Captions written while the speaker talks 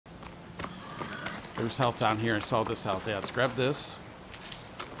There's health down here. I saw this health. Yeah, let's grab this.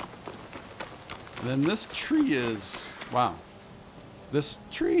 And then this tree is... Wow. This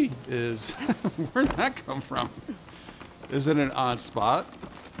tree is... Where'd that come from? Is it an odd spot?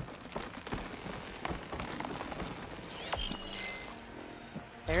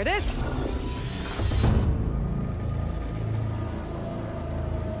 There it is.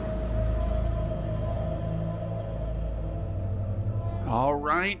 All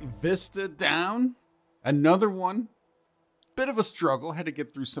right, Vista down. Another one. Bit of a struggle. Had to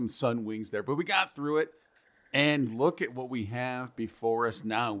get through some sun wings there, but we got through it. And look at what we have before us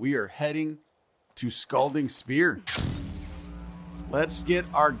now. We are heading to Scalding Spear. Let's get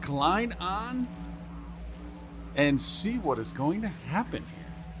our glide on and see what is going to happen here.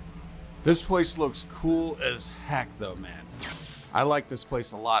 This place looks cool as heck though, man. I like this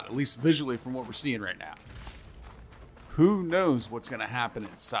place a lot, at least visually from what we're seeing right now. Who knows what's going to happen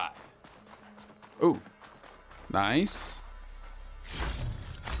inside? Oh, nice.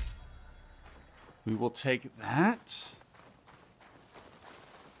 We will take that.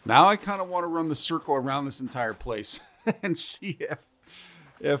 Now I kind of want to run the circle around this entire place and see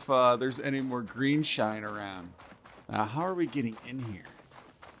if there's any more green shine around. Now, how are we getting in here?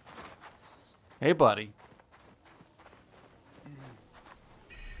 Hey, buddy.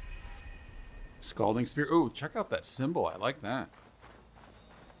 Scalding Spear. Oh, check out that symbol. I like that.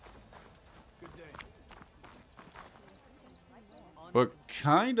 Good day. But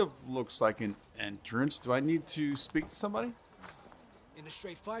kind of looks like an entrance. Do I need to speak to somebody? In a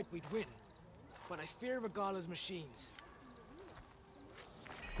straight fight, we'd win. But I fear Regala's machines.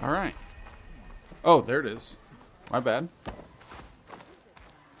 All right. Oh, there it is. My bad.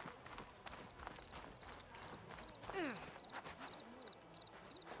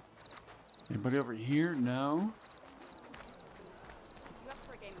 Anybody over here? No.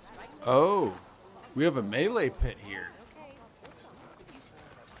 Oh, we have a melee pit here.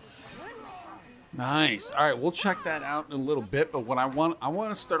 Nice. All right, we'll check that out in a little bit. But what I want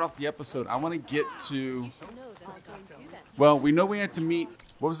to start off the episode. I want to get to. Well, we know we had to meet.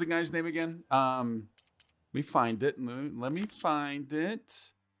 What was the guy's name again? Let me find it. Let me find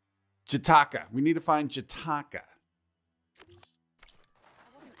it. Jataka. We need to find Jataka.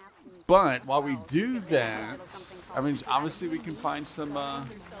 But while we do that, I mean, obviously we can find some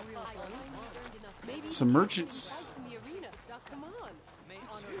merchants.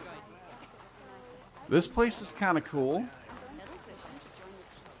 This place is kind of cool.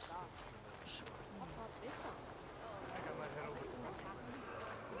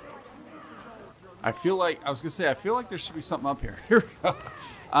 I feel like I feel like there should be something up here. Here we go.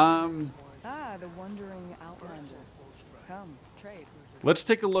 The wandering outlander. Come, trade. Let's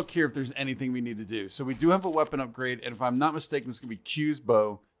take a look here if there's anything we need to do. So we do have a weapon upgrade, and if I'm not mistaken, it's gonna be Q's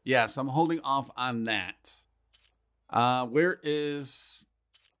bow. Yes, I'm holding off on that. Where is?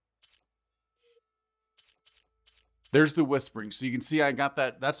 There's the whispering. So you can see I got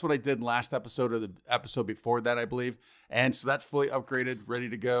that. That's what I did last episode or the episode before that, I believe. And so that's fully upgraded, ready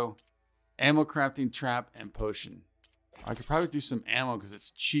to go. Ammo crafting, trap, and potion. I could probably do some ammo because it's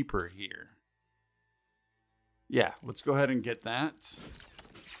cheaper here. Yeah, let's go ahead and get that.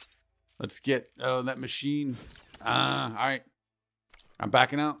 Let's get, oh, that machine. All right. I'm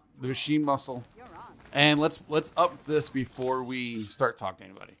backing out the machine muscle. And let's up this before we start talking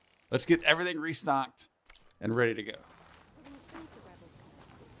to anybody. Let's get everything restocked and ready to go.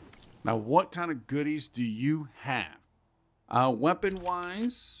 Now, what kind of goodies do you have?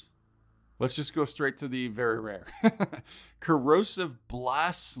 Weapon-wise, let's just go straight to the very rare. Corrosive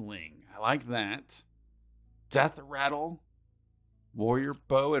Blast Sling. I like that. Death Rattle, Warrior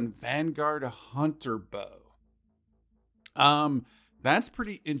Bow, and Vanguard Hunter Bow. That's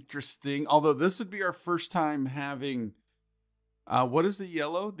pretty interesting. Although this would be our first time having... what is the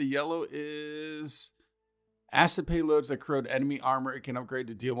yellow? The yellow is... Acid payloads that corrode enemy armor. It can upgrade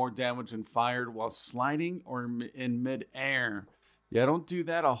to deal more damage when fired while sliding or in mid-air. Yeah, don't do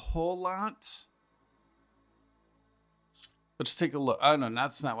that a whole lot. Let's take a look. Oh, no,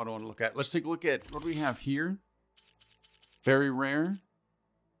 that's not what I want to look at. Let's take a look at what do we have here. Very rare.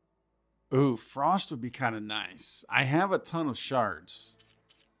 Ooh, Frost would be kind of nice. I have a ton of shards.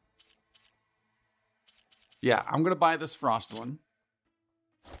 Yeah, I'm going to buy this Frost one.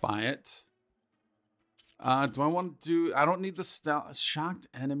 Buy it. Do I want to do... I don't need the shocked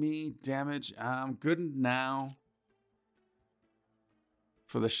enemy damage. I'm good now.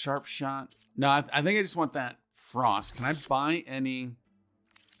 For the sharp shot. No, I think I just want that Frost. Can I buy any...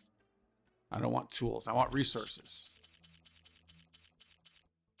 I don't want tools. I want resources.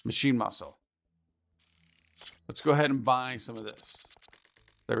 Machine muscle. Let's go ahead and buy some of this.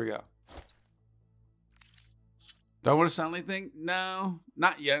 There we go. Do I want to sound anything? No,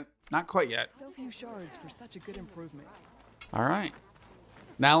 not yet. Not quite yet. So few shards for such a good improvement. All right.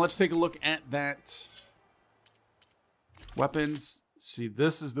 Now let's take a look at that. Weapons. See,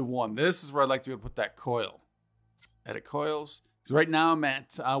 this is the one. This is where I'd like to be able to put that coil. Edit coils. So right now I'm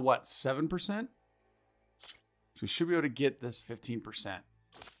at, what, 7%? So we should be able to get this 15%.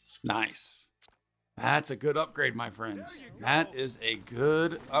 Nice. That's a good upgrade, my friends. That is a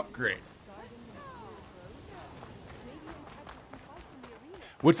good upgrade.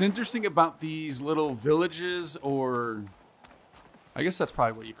 What's interesting about these little villages, or I guess that's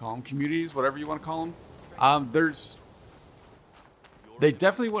probably what you call them, communities, whatever you want to call them, they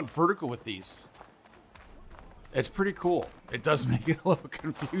definitely went vertical with these. It's pretty cool. It does make it a little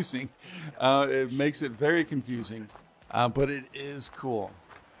confusing. It makes it very confusing, but it is cool.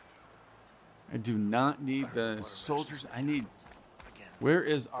 I do not need the soldiers. I need... Where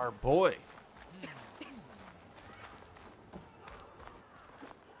is our boy?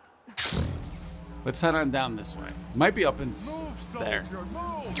 Let's head on down this way. Might be up in there.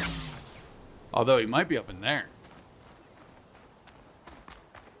 Although he might be up in there.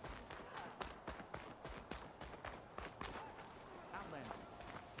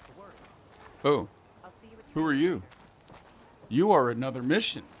 Oh, who are you? You are another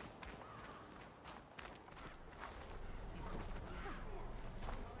mission.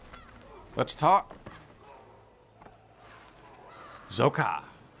 Let's talk. Zoka.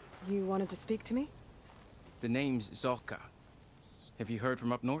 You wanted to speak to me? The name's Zoka. Have you heard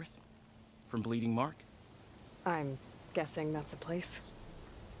from up north? From Bleeding Mark? I'm guessing that's a place.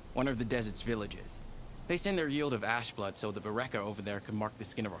 One of the desert's villages. They send their yield of ash blood so the Bereka over there can mark the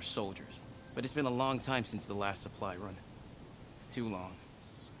skin of our soldiers. But it's been a long time since the last supply run. Too long.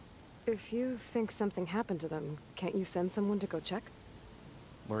 If you think something happened to them, can't you send someone to go check?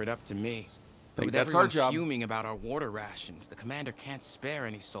 Were it up to me. Think With that's our everyone job. fuming about our water rations, the commander can't spare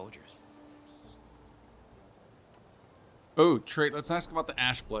any soldiers. Oh, Trait, let's ask about the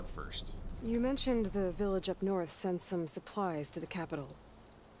ash blood first. You mentioned the village up north sends some supplies to the capital.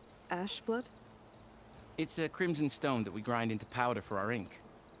 Ash blood? It's a crimson stone that we grind into powder for our ink.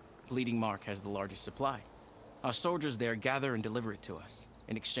 Bleeding Mark has the largest supply. Our soldiers there gather and deliver it to us,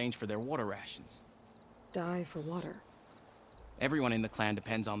 in exchange for their water rations. Die for water. Everyone in the clan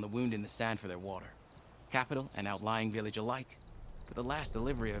depends on the wound in the sand for their water. Capital and outlying village alike. But the last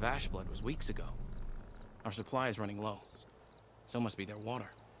delivery of ash blood was weeks ago. Our supply is running low. So must be their water.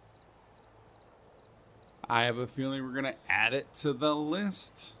 I have a feeling we're going to add it to the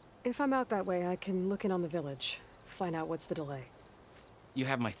list. If I'm out that way, I can look in on the village. Find out what's the delay. You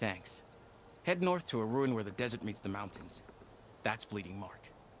have my thanks. Head north to a ruin where the desert meets the mountains. That's Bleeding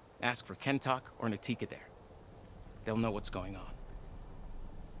Mark. Ask for Kentok or Natika there. They'll know what's going on.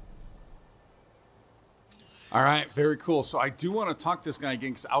 All right, very cool. So I do want to talk to this guy again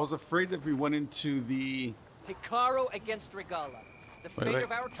because I was afraid that if we went into the... Hikaru against Regala. The fate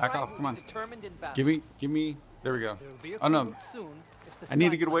of our Back tribe off, come will on. be determined in battle. Give me, there we go. There will be a Oh no, tumult soon if the I need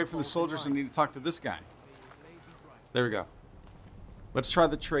to sky get away cloud from the falls in soldiers. I line. need to talk to this guy. There we go. Let's try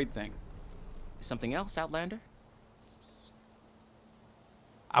the trade thing. Something else, Outlander?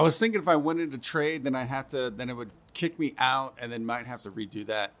 I was thinking if I went into trade, then then it would kick me out and then might have to redo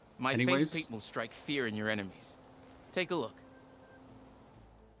that. My Anyways, face paint will strike fear in your enemies. Take a look.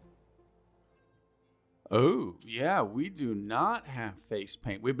 oh, yeah, we do not have face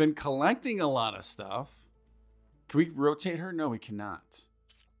paint. We've been collecting a lot of stuff. Can we rotate her? No, we cannot.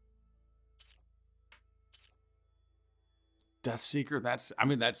 Death Seeker,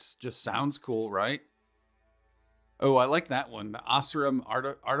 that's just sounds cool, right? Oh, I like that one. The Ostrom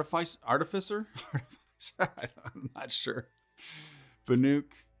Artificer? I'm not sure. Banuk.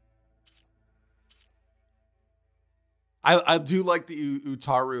 I do like the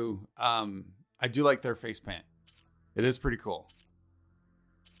Utaru. I do like their face paint. It is pretty cool.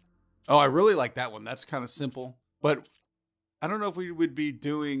 Oh, I really like that one. That's kind of simple. But I don't know if we would be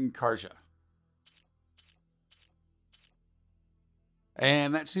doing Karja.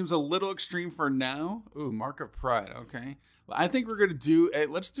 And that seems a little extreme for now. Ooh, Mark of Pride. Okay. I think we're going to do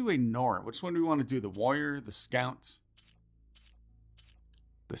let's do a Nora. Which one do we want to do? The Warrior, the Scout,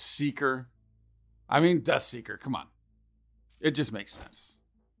 the Seeker. I mean, Death Seeker. Come on. It just makes sense.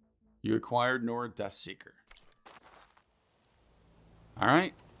 You acquired Nora Death Seeker. All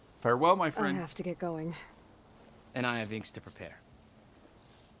right. Farewell, my friend. I have to get going. And I have inks to prepare.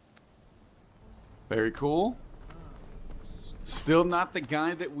 Very cool. Still not the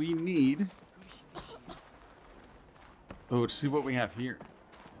guy that we need. Oh, let's see what we have here.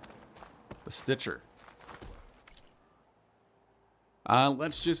 The Stitcher.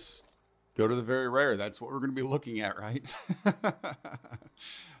 Let's just Go to the very rare. That's what we're going to be looking at, right?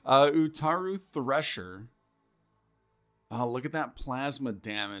 Utaru Thresher. Oh, look at that plasma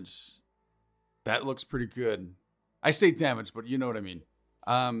damage. That looks pretty good. I say damage, but you know what I mean.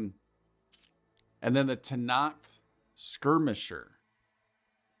 And then the Tanakh Skirmisher.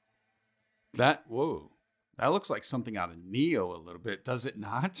 Whoa. That looks like something out of Neo a little bit, does it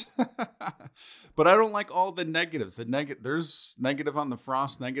not? But I don't like all the negatives. There's negative on the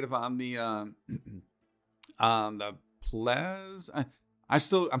frost, negative on the I'm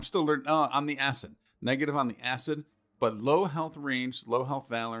still learning on the acid. Negative on the acid, but low health range, low health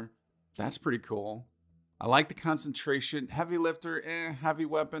valor. That's pretty cool. I like the concentration. Heavy lifter, heavy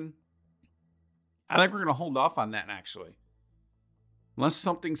weapon. I think we're gonna hold off on that actually. Unless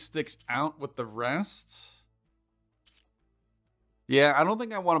something sticks out with the rest. Yeah, I don't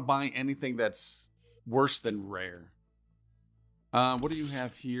think I want to buy anything that's worse than rare. What do you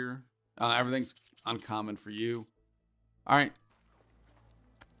have here? Everything's uncommon for you. All right.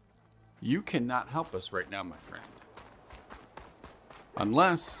 You cannot help us right now, my friend.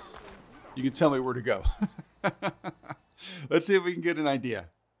 Unless you can tell me where to go. Let's see if we can get an idea.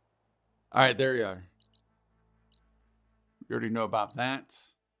 All right, there you are. We already know about that.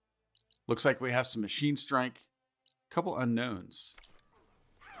 Looks like we have some machine strike. Couple unknowns.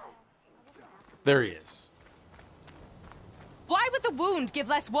 There he is. Why would the wound give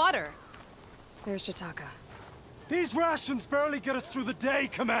less water? There's Jataka. These rations barely get us through the day,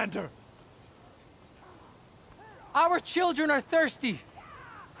 Commander. Our children are thirsty.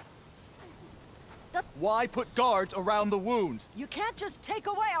 Why put guards around the wound? You can't just take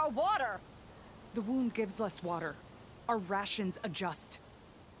away our water. The wound gives less water. Our rations adjust.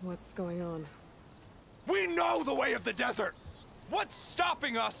 What's going on? We know the way of the desert. What's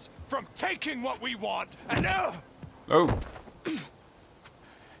stopping us from taking what we want? And Oh.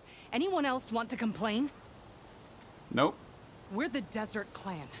 Anyone else want to complain? Nope. We're the Desert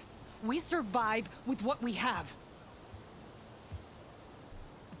Clan. We survive with what we have.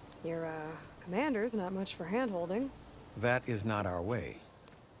 Your, commander's not much for hand-holding. That is not our way.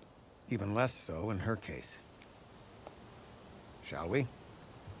 Even less so in her case. Shall we?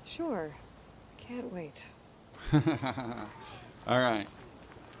 Sure. Can't wait. All right.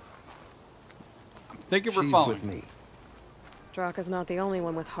 I'm thinking we're She's following. with me. Draka's not the only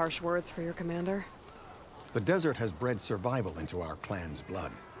one with harsh words for your commander. The desert has bred survival into our clan's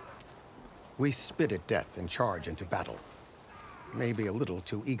blood. We spit at death and charge into battle. Maybe a little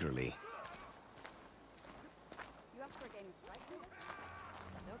too eagerly.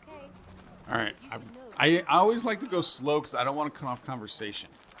 All right. I always like to go slow because I don't want to cut off conversation.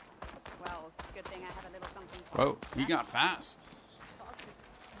 Well, good thing I have a little something. Whoa, he got fast.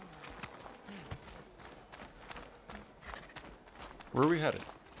 Where are we headed?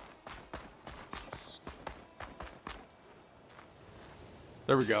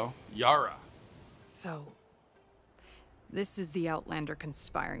 There we go. Yara. So, this is the Outlander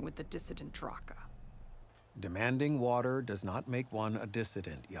conspiring with the dissident Draka. Demanding water does not make one a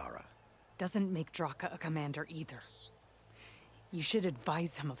dissident, Yara. Doesn't make Draka a commander either. You should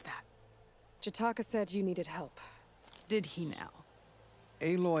advise him of that. Jataka said you needed help. Did he now?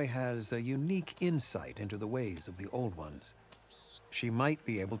 Aloy has a unique insight into the ways of the Old Ones. She might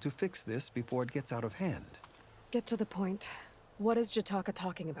be able to fix this before it gets out of hand. Get to the point. What is Jataka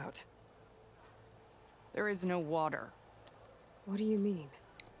talking about? There is no water. What do you mean?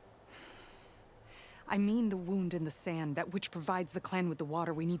 I mean the wound in the sand, that which provides the clan with the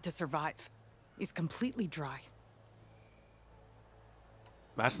water we need to survive, is completely dry.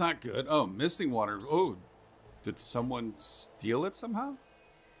 That's not good. Oh, missing water. Oh, did someone steal it somehow?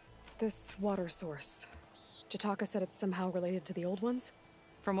 This water source. Jataka said it's somehow related to the old ones?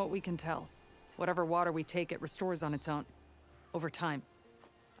 From what we can tell, whatever water we take, it restores on its own. Over time.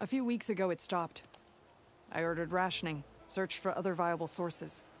 A few weeks ago, it stopped. I ordered rationing, searched for other viable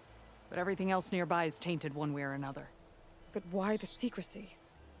sources. But everything else nearby is tainted one way or another. But why the secrecy?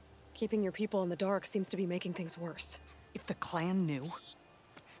 Keeping your people in the dark seems to be making things worse. If the clan knew,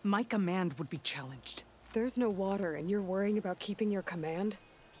 my command would be challenged. There's no water, and you're worrying about keeping your command?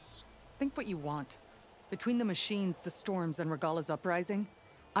 Think what you want. Between the machines, the storms, and Regalla's uprising,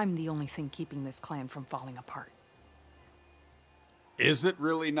 I'm the only thing keeping this clan from falling apart. Is it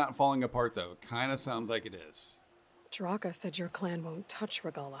really not falling apart, though? Kind of sounds like it is. Draka said your clan won't touch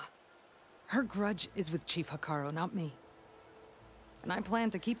Regalla. Her grudge is with Chief Hekarro, not me. And I plan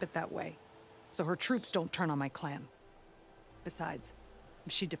to keep it that way, so her troops don't turn on my clan. Besides,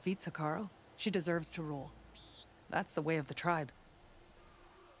 if she defeats Hekarro, she deserves to rule. That's the way of the tribe.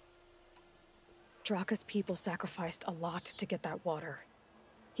 Draka's people sacrificed a lot to get that water.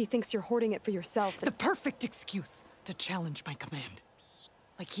 He thinks you're hoarding it for yourself. The perfect excuse to challenge my command.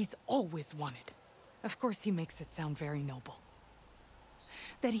 Like he's always wanted. Of course he makes it sound very noble.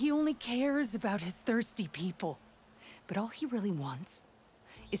 That he only cares about his thirsty people. But all he really wants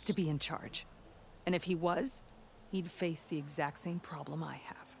is to be in charge. And if he was, he'd face the exact same problem I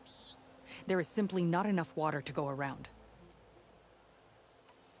have. There is simply not enough water to go around.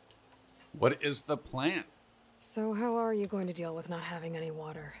 What is the plan? So how are you going to deal with not having any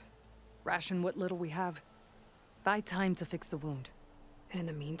water? Ration what little we have. Buy time to fix the wound. And in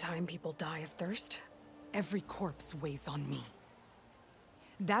the meantime, people die of thirst? Every corpse weighs on me.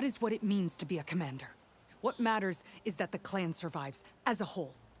 That is what it means to be a commander. What matters is that the clan survives as a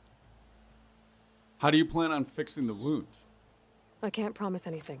whole. How do you plan on fixing the wound? I can't promise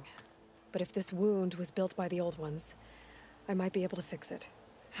anything. But if this wound was built by the old ones, I might be able to fix it.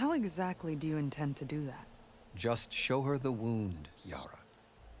 How exactly do you intend to do that? Just show her the wound, Yara.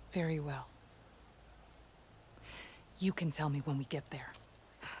 Very well. You can tell me when we get there.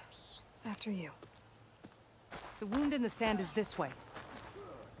 After you. The wound in the sand is this way.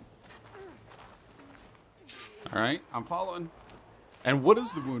 All right, I'm following. And what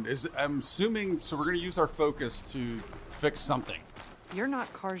is the wound? I'm assuming, so we're going to use our focus to fix something. You're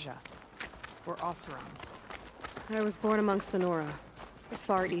not Karja. We're Oseram. I was born amongst the Nora, as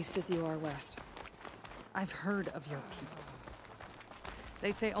far east as you are west. I've heard of your people.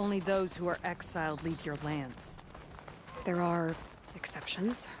 They say only those who are exiled leave your lands. There are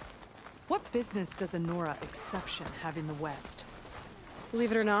exceptions. What business does a Nora exception have in the West?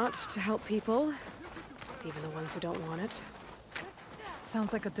 Believe it or not, to help people, even the ones who don't want it.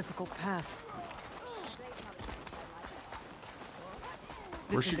 Sounds like a difficult path.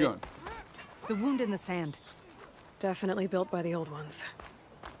 Where's she going? The wound in the sand. Definitely built by the old ones.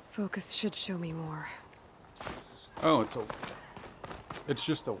 Focus should show me more. Oh, it's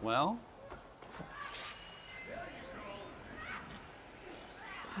just a well?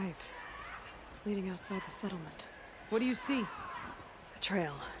 Pipes leading outside the settlement. What do you see? A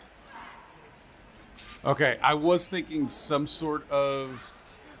trail. Okay, I was thinking some sort of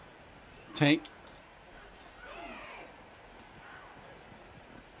tank.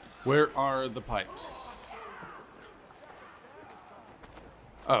 Where are the pipes?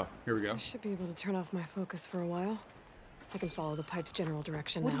 Oh, here we go. I should be able to turn off my focus for a while. I can follow the pipe's general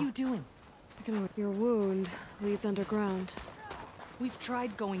direction What now. are you doing? Your wound leads underground. We've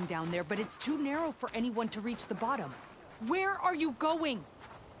tried going down there, but it's too narrow for anyone to reach the bottom. Where are you going?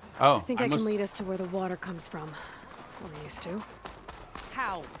 Oh, I think I can lead us to where the water comes from. Or used to.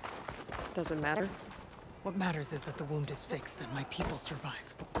 How? Doesn't matter. What matters is that the wound is fixed and my people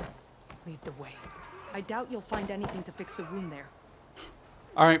survive. Lead the way. I doubt you'll find anything to fix the wound there.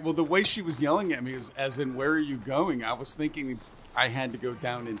 All right, well, the way she was yelling at me is as in, where are you going? I was thinking I had to go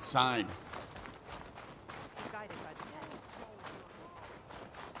down inside.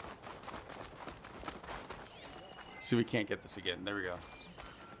 See, we can't get this again. There we go.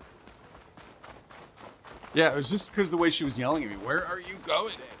 Yeah, it was just because of the way she was yelling at me. Where are you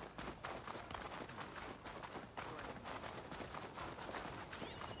going?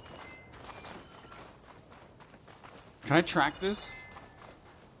 Can I track this?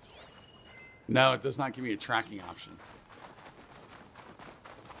 No, it does not give me a tracking option.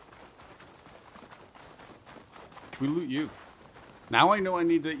 Can we loot you? Now I know I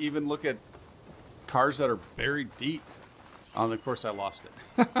need to even look at cars that are buried deep. Oh, and of course I lost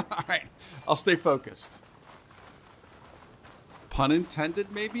it. All right, I'll stay focused. Pun intended,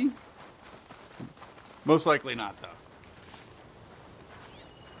 maybe? Most likely not, though.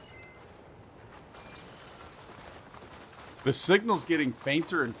 The signal's getting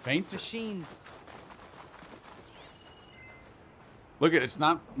fainter and fainter. Machines. Look at it, it's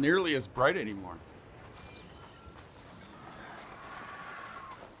not nearly as bright anymore.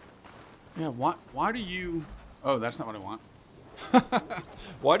 Yeah, why do you... Oh, that's not what I want.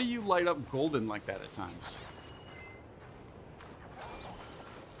 Why do you light up golden like that at times?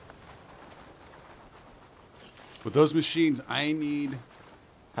 With those machines, I need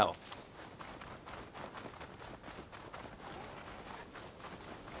health.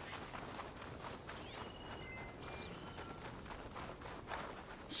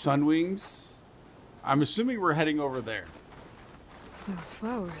 Sunwings. I'm assuming we're heading over there. Those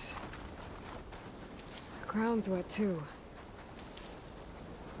flowers. The ground's wet too.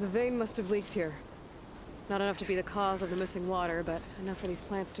 The vein must have leaked here. Not enough to be the cause of the missing water, but enough for these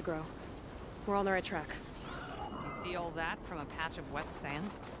plants to grow. We're on the right track. You see all that from a patch of wet sand?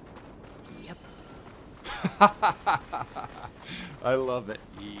 Yep. I love it.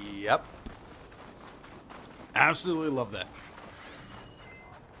 Yep. Absolutely love that.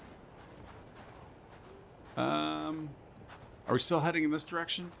 Are we still heading in this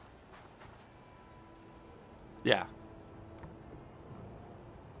direction? Yeah.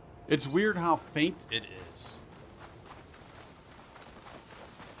 It's weird how faint it is.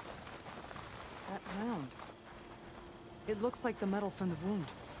 That mound. It looks like the metal from the wound.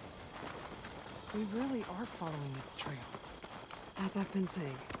 We really are following its trail. As I've been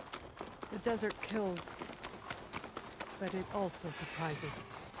saying, The desert kills, but it also surprises.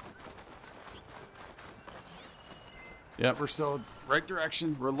 Yeah, we're still right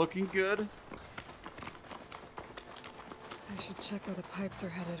direction. We're looking good. I should check where the pipes are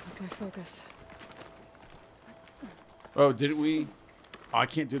headed with my focus. Oh, didn't we? Oh, I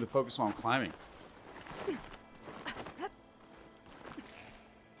can't do the focus while I'm climbing.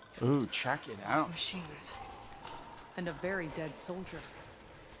 Ooh, check it out. Machines. And a very dead soldier.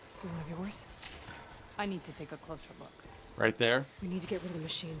 So one of yours? I need to take a closer look. Right there. We need to get rid of the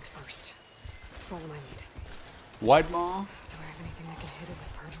machines first. Follow my lead. Wide maw. Do I have anything that can hit it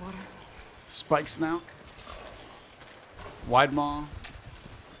with purge water? Spike snout. Wide maw.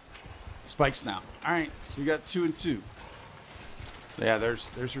 Spike snout. All right, so we got 2 and 2. Yeah, there's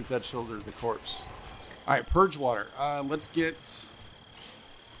her dead shoulder, the corpse. All right, purge water. Let's get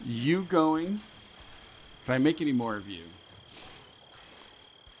you going. Can I make any more of you?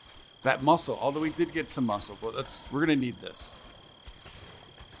 That muscle, although we did get some muscle, but we're gonna need this.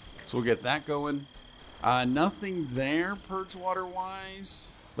 So we'll get that going. Nothing there, purge water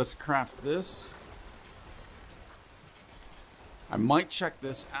wise. Let's craft this. I might check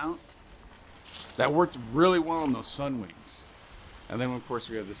this out. That worked really well on those sun wings. And then of course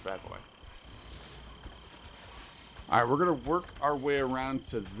we have this bad boy. All right, we're gonna work our way around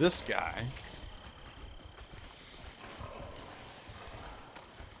to this guy.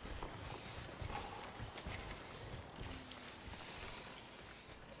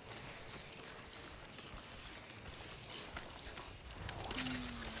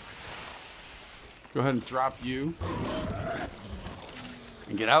 Go ahead and drop you.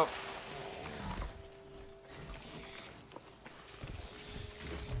 And get out.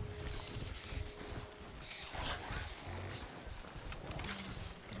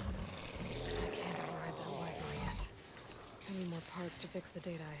 I can't override that library yet. I need more parts to fix the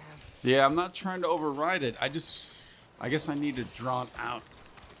data I have. Yeah, I'm not trying to override it. I guess I need to draw it out.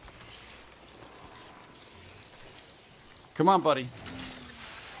 Come on, buddy.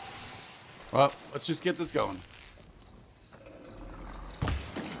 Well, let's just get this going.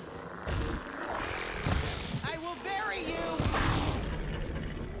 I will bury you!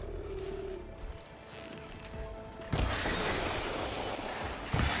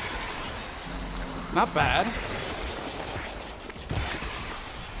 Not bad.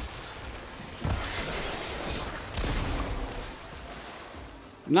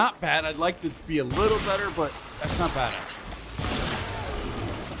 Not bad. I'd like to be a little better, but that's not bad, actually.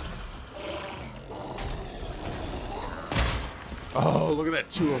 Oh, look at that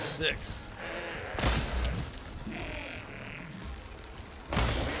 206.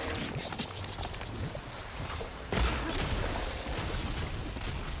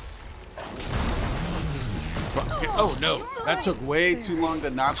 Oh no, that took way too long to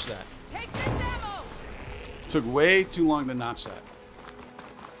notch that. Took way too long to notch that.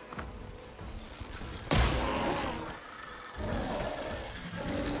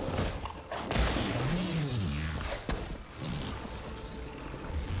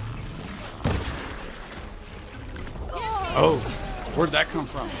 Oh, where'd that come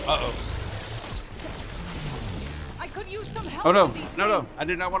from? Uh-oh. I could use some help. Oh no, no, I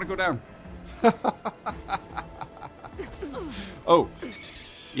did not want to go down. Oh,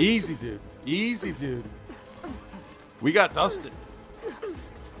 easy, dude. Easy, dude. We got dusted.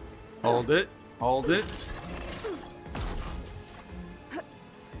 Hold it. Hold it.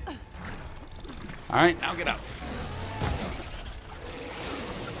 All right, now get out.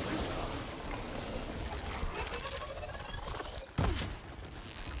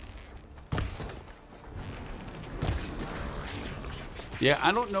 Yeah,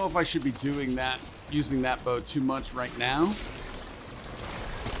 I don't know if I should be doing that, using that bow too much right now.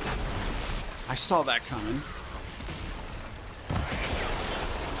 I saw that coming.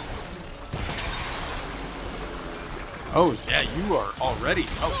 Oh, yeah, you are already.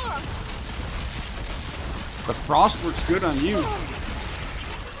 Oh. The frost works good on you.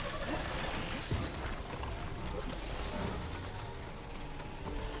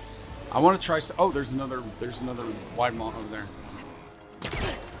 I want to try. Oh, there's another wide maw over there.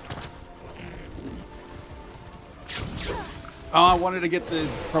 Oh, I wanted to get the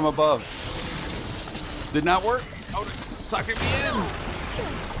from above. Did not work. Oh, it's sucking me in.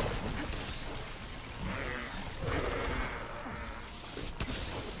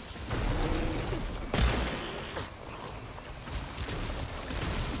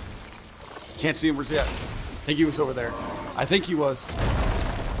 Can't see him yet. I think he was over there. I think he was.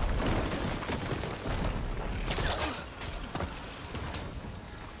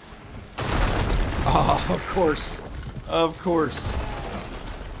 Oh, of course. Of course.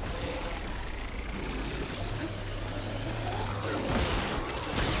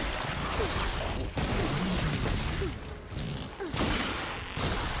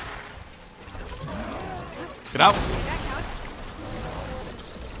 Get out.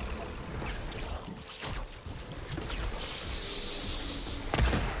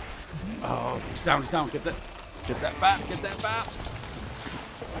 Oh, he's down, he's down. Get that bat, get that bat.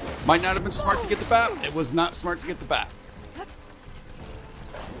 Might not have been smart to get the bat. It was not smart to get the bat.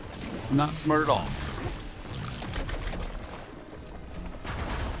 It's not smart at all.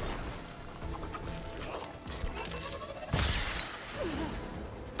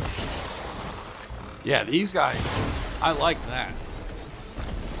 Yeah, these guys, I like that.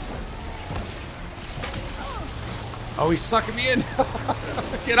 Oh, he's sucking me in.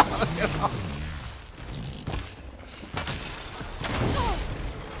 Get out, get out.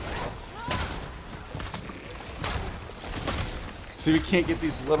 See, we can't get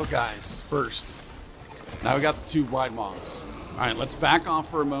these little guys first. Now we got the two wide maws. All right, let's back off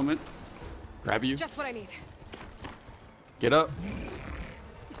for a moment. Grab you. Just what I need. Get up.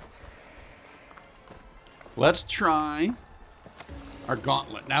 Let's try our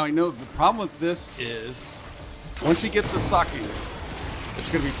gauntlet. Now I know the problem with this is once he gets the sucking, it's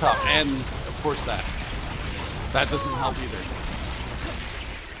going to be tough. And of course that doesn't help either.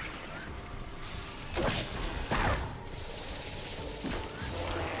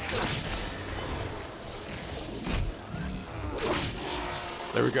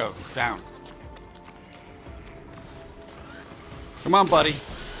 There we go. Down. Come on, buddy.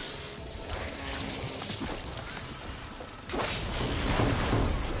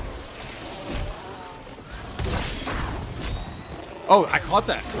 Oh, I caught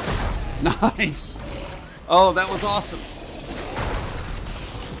that. Nice. Oh, that was awesome.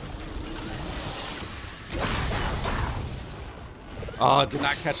 Oh, did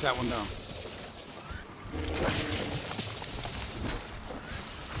not catch that one though.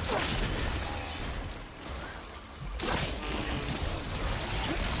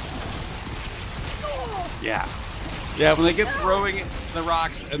 Yeah. Yeah, when they get throwing the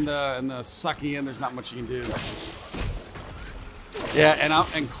rocks and the sucking in, there's not much you can do. Yeah,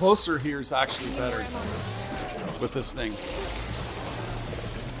 and closer here is actually better with this thing.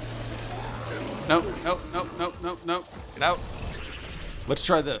 Nope, nope, nope, nope, nope, nope. Get out. Let's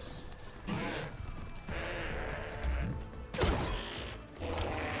try this.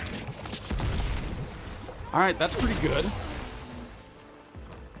 All right, that's pretty good.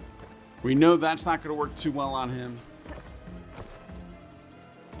 We know that's not going to work too well on him.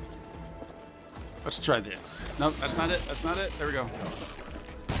 Let's try this. Nope, that's not it. That's not it. There we go.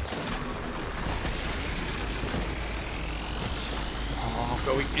 Oh,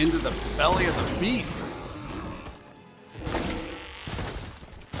 going into the belly of the beast.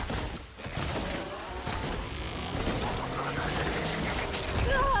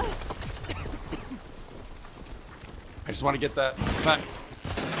 I just want to get that effect.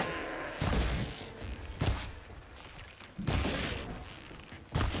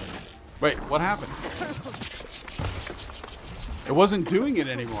 Wait, what happened? It wasn't doing it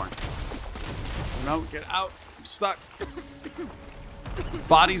anymore. No, get out. I'm stuck.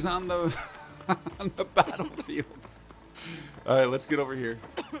 Body's on the on the battlefield. All right, let's get over here.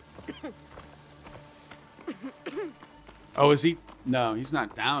 Oh, is he? No, he's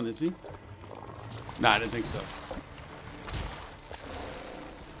not down, is he? No, I didn't think so.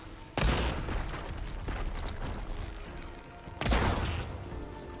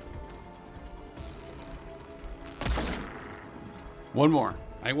 One more.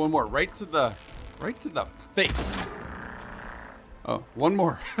 I need one more. Right to the face. Oh, one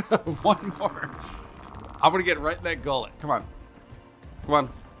more. One more. I'm gonna get right in that gullet. Come on. Come on.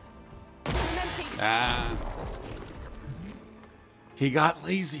 Ah. He got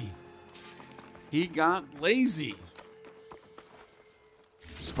lazy. He got lazy.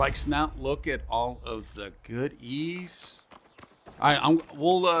 Spike Snout, look at all of the goodies. All right,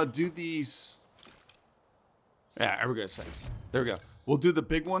 we'll do these. Yeah, there we go. There we go. We'll do the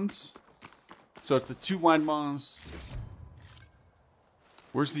big ones. So it's the two wide maws.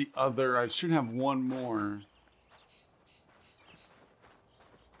 Where's the other? I should have one more.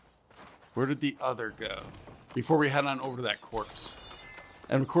 Where did the other go? Before we head on over to that corpse.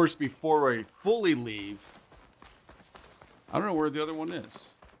 And of course, before we fully leave, I don't know where the other one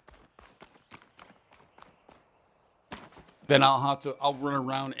is. Then I'll run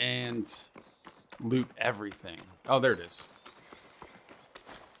around and loot everything. Oh, there it is.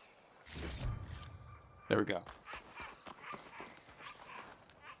 There we go.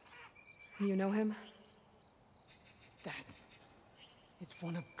 You know him? That is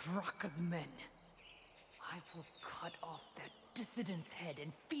one of Draka's men. I will cut off that dissident's head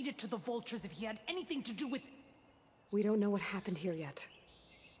and feed it to the vultures if he had anything to do with... We don't know what happened here yet.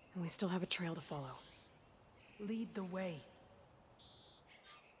 And we still have a trail to follow. Lead the way.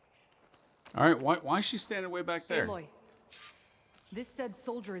 All right, why is she standing way back there? Aloy, this dead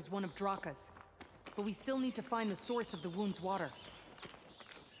soldier is one of Draka's. But we still need to find the source of the wound's water.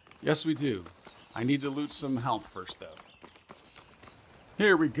 Yes, we do. I need to loot some health first, though.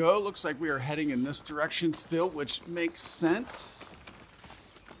 Here we go. Looks like we are heading in this direction still, which makes sense.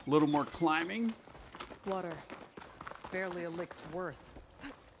 A little more climbing. Water. Barely a lick's worth.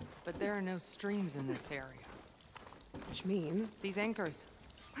 But there are no streams in this area. Which means... These anchors.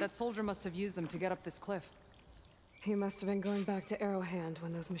 That soldier must have used them to get up this cliff. He must have been going back to Arrowhand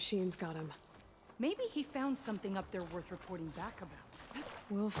when those machines got him. Maybe he found something up there worth reporting back about.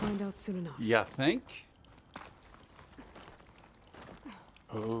 We'll find out soon enough. You think?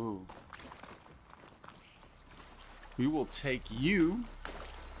 Oh. We will take you.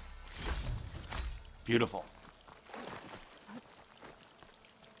 Beautiful.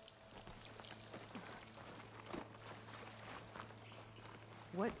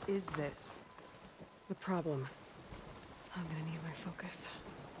 What is this? The problem. I'm gonna need my focus.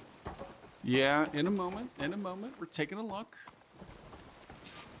 Yeah, in a moment. In a moment. We're taking a look.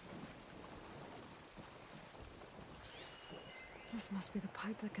 This must be the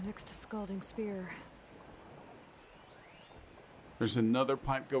pipe that connects to Scalding Spear. There's another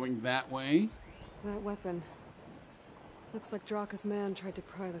pipe going that way. That weapon. Looks like Draka's man tried to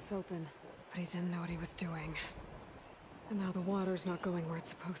pry this open, but he didn't know what he was doing. And now the water's not going where it's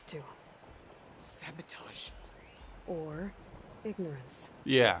supposed to. Sabotage. Or ignorance.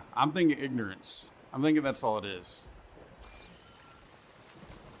 Yeah, I'm thinking ignorance. I'm thinking that's all it is.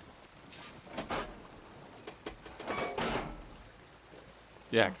 I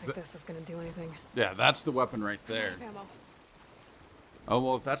Yeah, don't think this is gonna do anything. yeah, that's the weapon right there. Ammo. Oh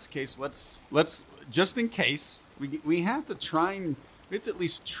well, if that's the case, let's just in case we have to try and we have to at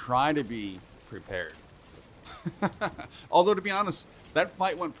least try to be prepared. Although to be honest, that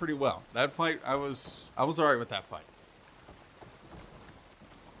fight went pretty well. That fight, I was alright with that fight.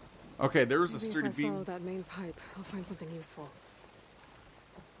 Okay, there was a sturdy Maybe if I follow beam. that main pipe, I'll find something useful.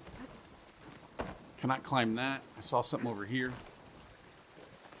 Cannot climb that. I saw something over here.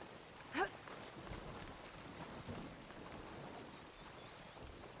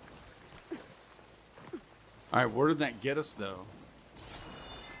 All right, where did that get us though?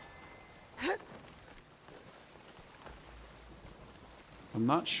 I'm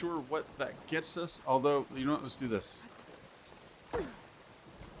not sure what that gets us, although, you know what, let's do this.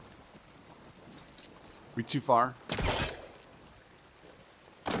 We too far?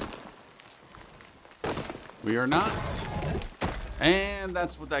 We are not. And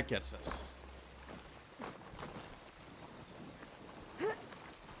that's what that gets us.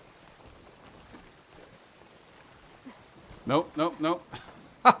 Nope, nope, nope.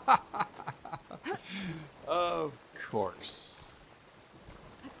 Of course.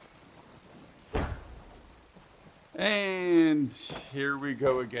 And here we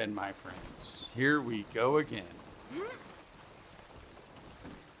go again, my friends. Here we go again.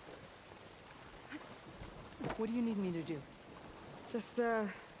 What do you need me to do? Just,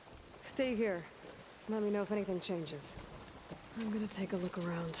 stay here. Let me know if anything changes. I'm gonna take a look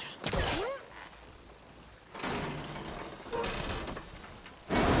around.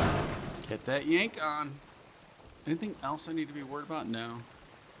 Get that yank on. Anything else I need to be worried about? No.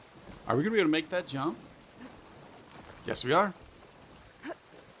 Are we gonna be able to make that jump? Yes, we are. A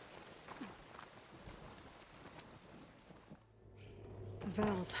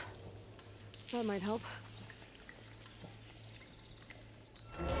valve. That might help.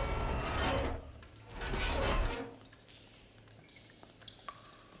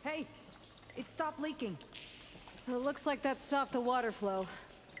 Hey! It stopped leaking. It looks like that stopped the water flow.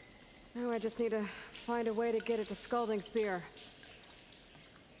 Now I just need to find a way to get it to Scalding Spear.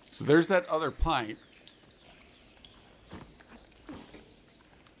 So there's that other pipe.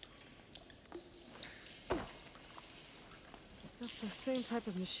 That's the same type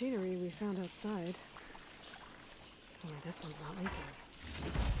of machinery we found outside. Only this one's not leaking.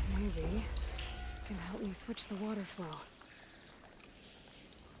 Maybe it can help me switch the water flow.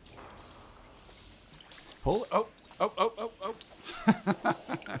 Let's pull it. Oh, oh, oh, oh, oh.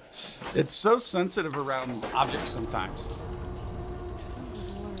 It's so sensitive around objects sometimes. Sounds like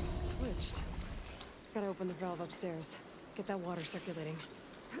the water's switched. open the valve upstairs. Get that water circulating.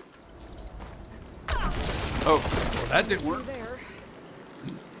 Oh, well, that didn't work. There.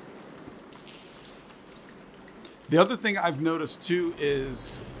 The other thing I've noticed too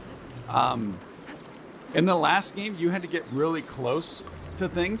is, in the last game, you had to get really close to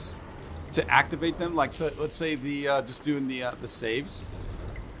things to activate them. Like, so, let's say the just doing the saves.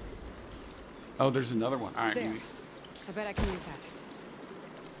 Oh, there's another one. All right. There. Maybe. I bet I can use that.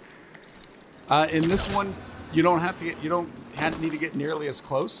 In this one, you don't need to get nearly as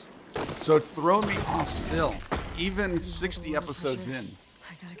close. So it's throwing me off still, even 60 episodes in.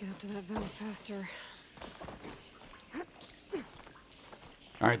 I gotta get up to that valve faster.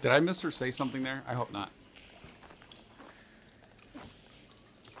 All right, did I miss her say something there? I hope not.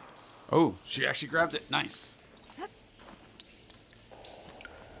 Oh, she actually grabbed it. Nice.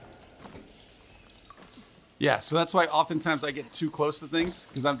 Yeah, so that's why oftentimes I get too close to things,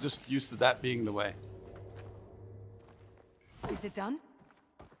 because I'm just used to that being the way. Is it done?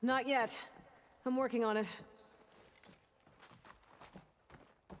 Not yet. I'm working on it.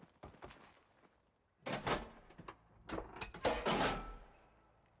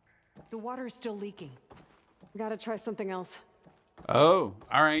 The water is still leaking. Gotta try something else. Oh,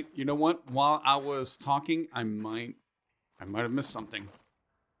 all right. You know what? While I was talking, I might have missed something.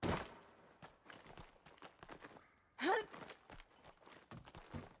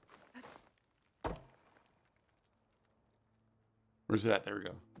 Where's it at? There we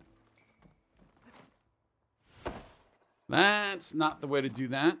go. That's not the way to do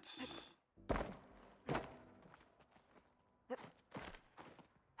that.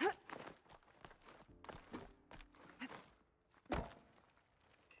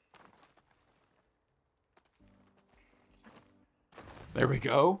 There we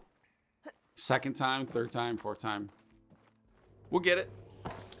go. Second time, third time, fourth time. We'll get it.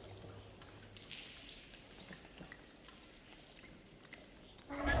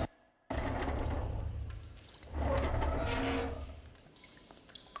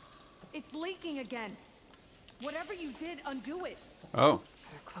 It's leaking again. Whatever you did, undo it. Oh.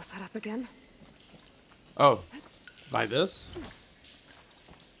 Better close that up again. Oh. By this?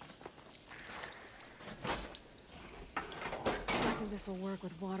 This will work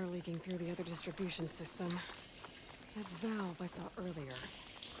with water leaking through the other distribution system. That valve I saw earlier.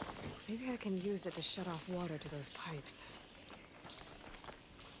 Maybe I can use it to shut off water to those pipes.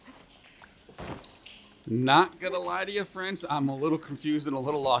 Not gonna lie to you, friends. I'm a little confused and a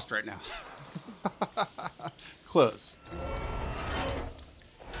little lost right now. Close.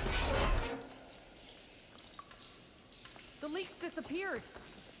 The leaks disappeared.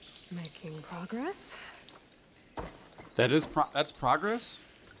 Making progress? That's progress.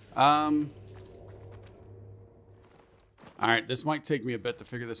 All right, this might take me a bit to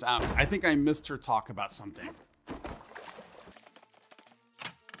figure this out. I think I missed her talk about something.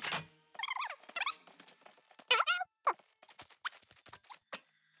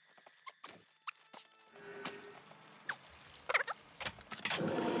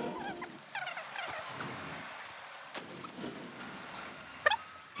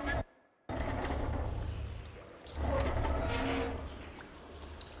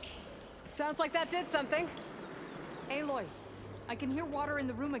 Sounds like that did something. Aloy, I can hear water in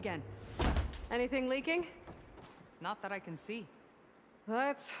the room again. Anything leaking? Not that I can see.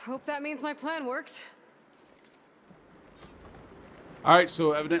 Let's hope that means my plan worked. All right,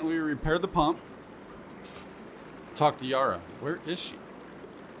 so evidently we repaired the pump. Talk to Yara. Where is she?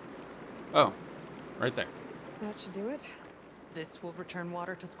 Oh, right there. That should do it. This will return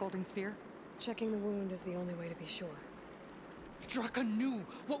water to Scolding Spear? Checking the wound is the only way to be sure. Draka knew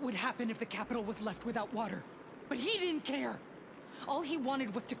what would happen if the capital was left without water. But he didn't care. All he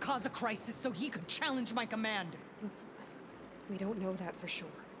wanted was to cause a crisis so he could challenge my command. We don't know that for sure.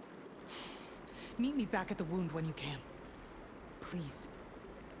 Meet me back at the wound when you can. Please.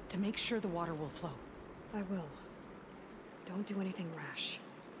 To make sure the water will flow. I will. Don't do anything rash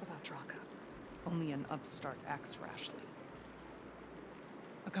about Draka. Only an upstart acts rashly.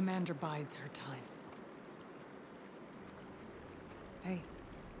 A commander bides her time. Hey.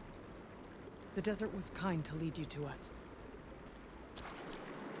 The desert was kind to lead you to us.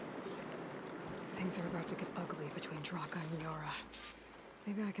 Things are about to get ugly between Draka and Yara.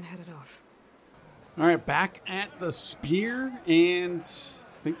 Maybe I can head it off. All right, back at the spear, and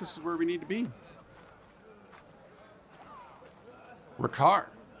I think this is where we need to be. Ricard,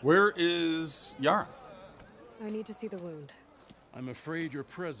 where is Yara? I need to see the wound. I'm afraid your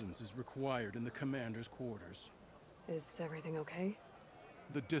presence is required in the commander's quarters. Is everything okay?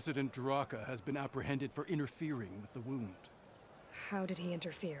 The dissident Draka has been apprehended for interfering with the wound. How did he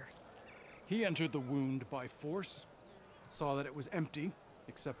interfere? He entered the wound by force, saw that it was empty,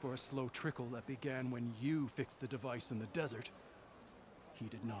 except for a slow trickle that began when you fixed the device in the desert. He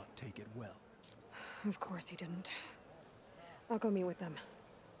did not take it well. Of course he didn't. I'll go meet with them.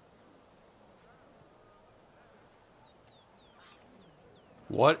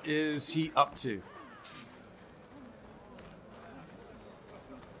 What is he up to?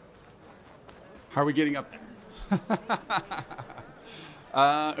 How are we getting up there?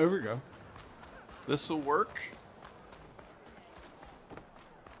 Here we go. This'll work.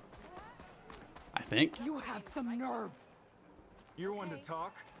 I think. You have some nerve. You're one to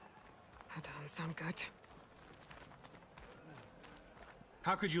talk. That doesn't sound good.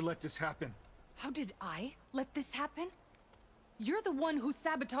 How could you let this happen? How did I let this happen? You're the one who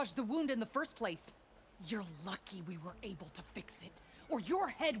sabotaged the wound in the first place. You're lucky we were able to fix it, or your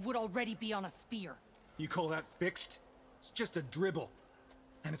head would already be on a spear. You call that fixed? It's just a dribble.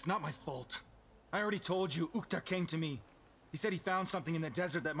 And it's not my fault. I already told you, Ukta came to me. He said he found something in the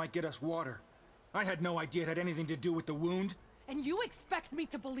desert that might get us water. I had no idea it had anything to do with the wound. And you expect me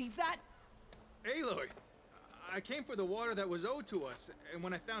to believe that? Aloy, I came for the water that was owed to us, and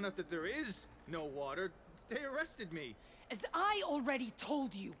when I found out that there is no water, they arrested me. As I already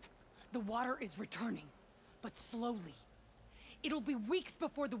told you, the water is returning, but slowly. It'll be weeks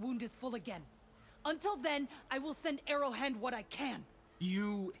before the wound is full again. Until then, I will send Arrowhand what I can.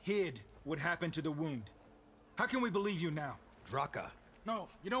 You hid what happened to the wound. How can we believe you now? Draka. No,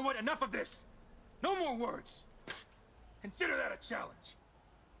 you know what? Enough of this! No more words! Consider that a challenge.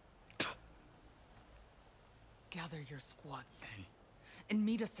 Gather your squads then, and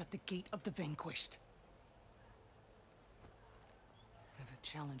meet us at the Gate of the Vanquished. I have a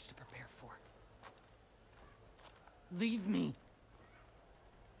challenge to prepare for. Leave me.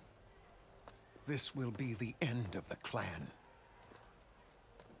 This will be the end of the clan.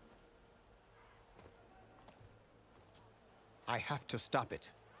 I have to stop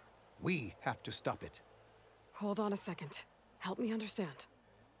it. We have to stop it. Hold on a second. Help me understand.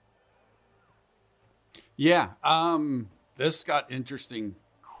 Yeah, this got interesting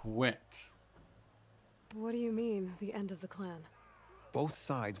quick. What do you mean, the end of the clan? Both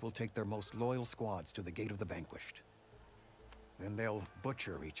sides will take their most loyal squads to the Gate of the Vanquished. Then they'll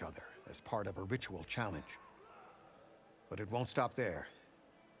butcher each other as part of a ritual challenge. But it won't stop there.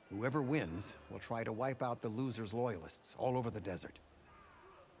 Whoever wins will try to wipe out the loser's loyalists all over the desert.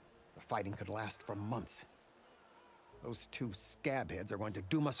 The fighting could last for months. Those two scabheads are going to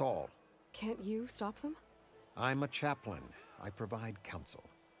doom us all. Can't you stop them? I'm a chaplain. I provide counsel.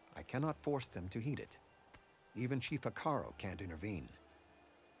 I cannot force them to heed it. Even Chief Akaro can't intervene.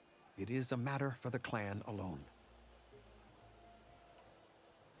 It is a matter for the clan alone.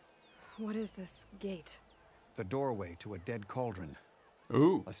 What is this gate? The doorway to a dead cauldron.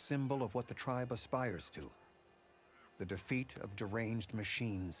 Ooh. A symbol of what the tribe aspires to. The defeat of deranged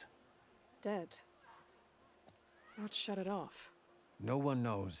machines. Dead. What shut it off? No one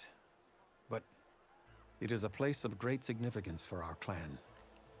knows. But it is a place of great significance for our clan.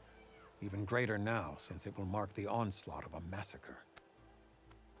 Even greater now, since it will mark the onslaught of a massacre.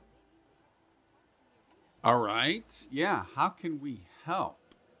 All right. Yeah, how can we help?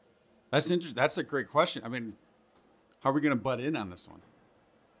 That's interesting. That's a great question. I mean, how are we going to butt in on this one?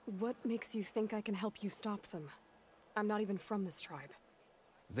 What makes you think I can help you stop them? I'm not even from this tribe.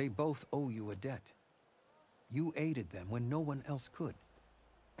 They both owe you a debt. You aided them when no one else could.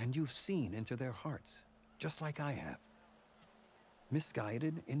 And you've seen into their hearts, just like I have.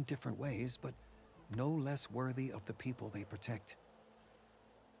 Misguided in different ways, but no less worthy of the people they protect.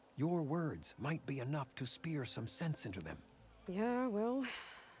 Your words might be enough to spear some sense into them. Yeah, well,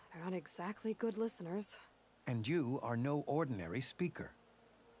 they're not exactly good listeners. And you are no ordinary speaker,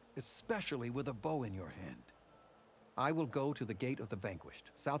 especially with a bow in your hand. I will go to the Gate of the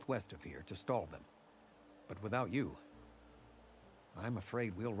Vanquished, southwest of here, to stall them. But without you, I'm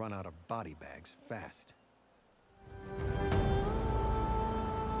afraid we'll run out of body bags fast.